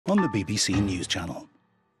on the BBC News Channel.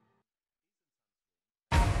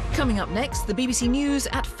 Coming up next, the BBC News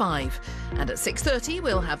at 5. And at 6:30,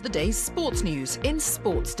 we'll have the day's sports news in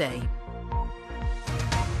Sports Day.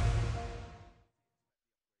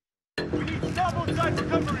 We need double-time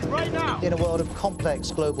recovery right now. In a world of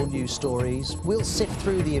complex global news stories, we'll sift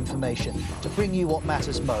through the information to bring you what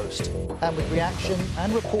matters most. And with reaction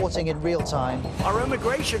and reporting in real time, Our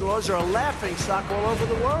immigration laws are a laughingstock all over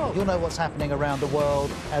the world. you'll know what's happening around the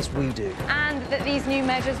world as we do. And that these new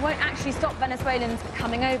measures won't actually stop Venezuelans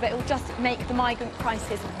coming over, it will just make the migrant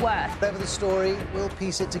crisis worse. Whatever the story, we'll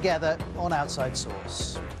piece it together on Outside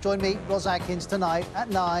Source. Join me, Ros Atkins, tonight at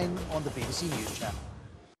 9 on the BBC News Channel.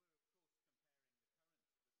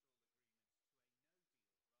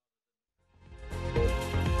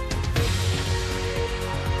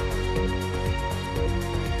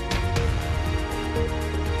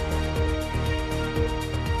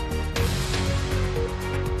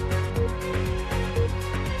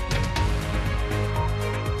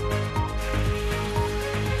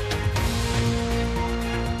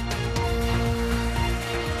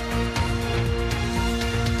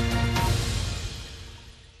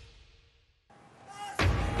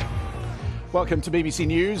 Welcome to BBC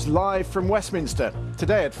News, live from Westminster.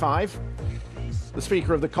 Today at 5, the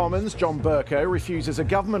Speaker of the Commons, John Bercow, refuses a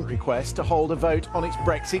government request to hold a vote on its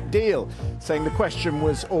Brexit deal, saying the question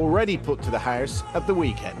was already put to the House at the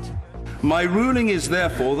weekend. My ruling is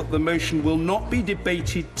therefore that the motion will not be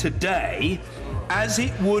debated today, as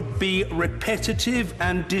it would be repetitive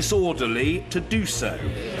and disorderly to do so.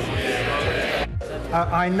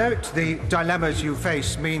 I note the dilemmas you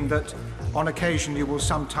face mean that on occasion you will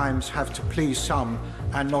sometimes have to please some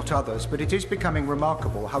and not others, but it is becoming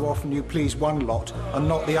remarkable how often you please one lot and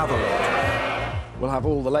not the other lot. We'll have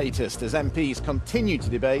all the latest as MPs continue to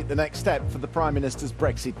debate the next step for the Prime Minister's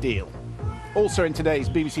Brexit deal. Also in today's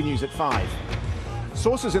BBC News at 5.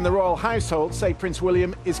 Sources in the royal household say Prince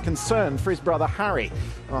William is concerned for his brother Harry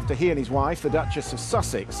after he and his wife, the Duchess of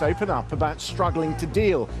Sussex, open up about struggling to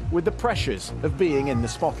deal with the pressures of being in the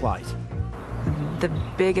spotlight. The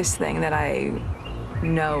biggest thing that I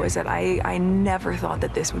know is that I never thought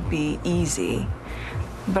that this would be easy,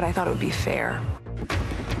 but I thought it would be fair.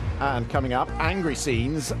 And coming up, angry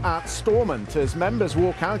scenes at Stormont as members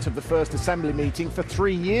walk out of the first Assembly meeting for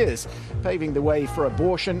 3 years, paving the way for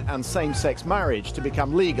abortion and same-sex marriage to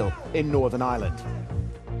become legal in Northern Ireland.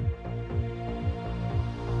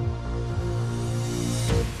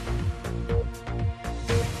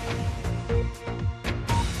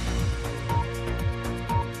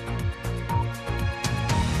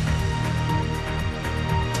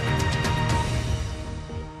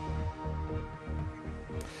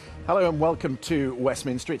 Hello and welcome to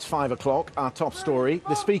Westminster. It's 5 o'clock. Our top story.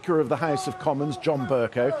 The Speaker of the House of Commons, John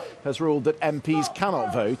Bercow, has ruled that MPs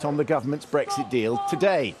cannot vote on the government's Brexit deal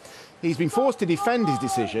today. He's been forced to defend his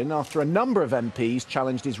decision after a number of MPs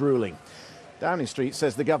challenged his ruling. Downing Street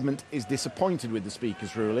says the government is disappointed with the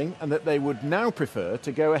Speaker's ruling and that they would now prefer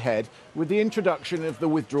to go ahead with the introduction of the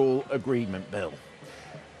Withdrawal Agreement Bill.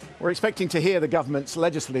 We're expecting to hear the government's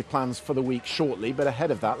legislative plans for the week shortly, but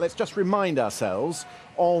ahead of that, let's just remind ourselves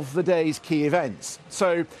of the day's key events.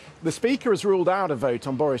 So, the Speaker has ruled out a vote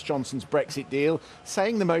on Boris Johnson's Brexit deal,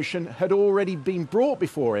 saying the motion had already been brought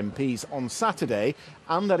before MPs on Saturday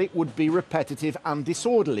and that it would be repetitive and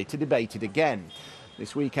disorderly to debate it again.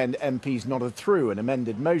 This weekend, MPs nodded through an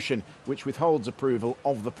amended motion which withholds approval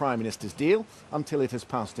of the Prime Minister's deal until it has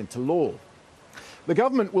passed into law. The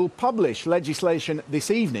government will publish legislation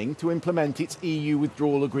this evening to implement its EU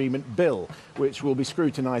Withdrawal Agreement Bill, which will be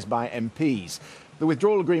scrutinised by MPs. The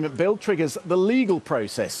Withdrawal Agreement Bill triggers the legal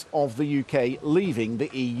process of the UK leaving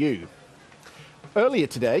the EU. Earlier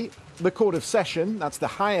today, the Court of Session, that's the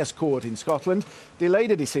highest court in Scotland,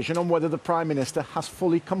 delayed a decision on whether the Prime Minister has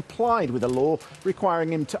fully complied with a law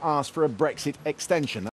requiring him to ask for a Brexit extension.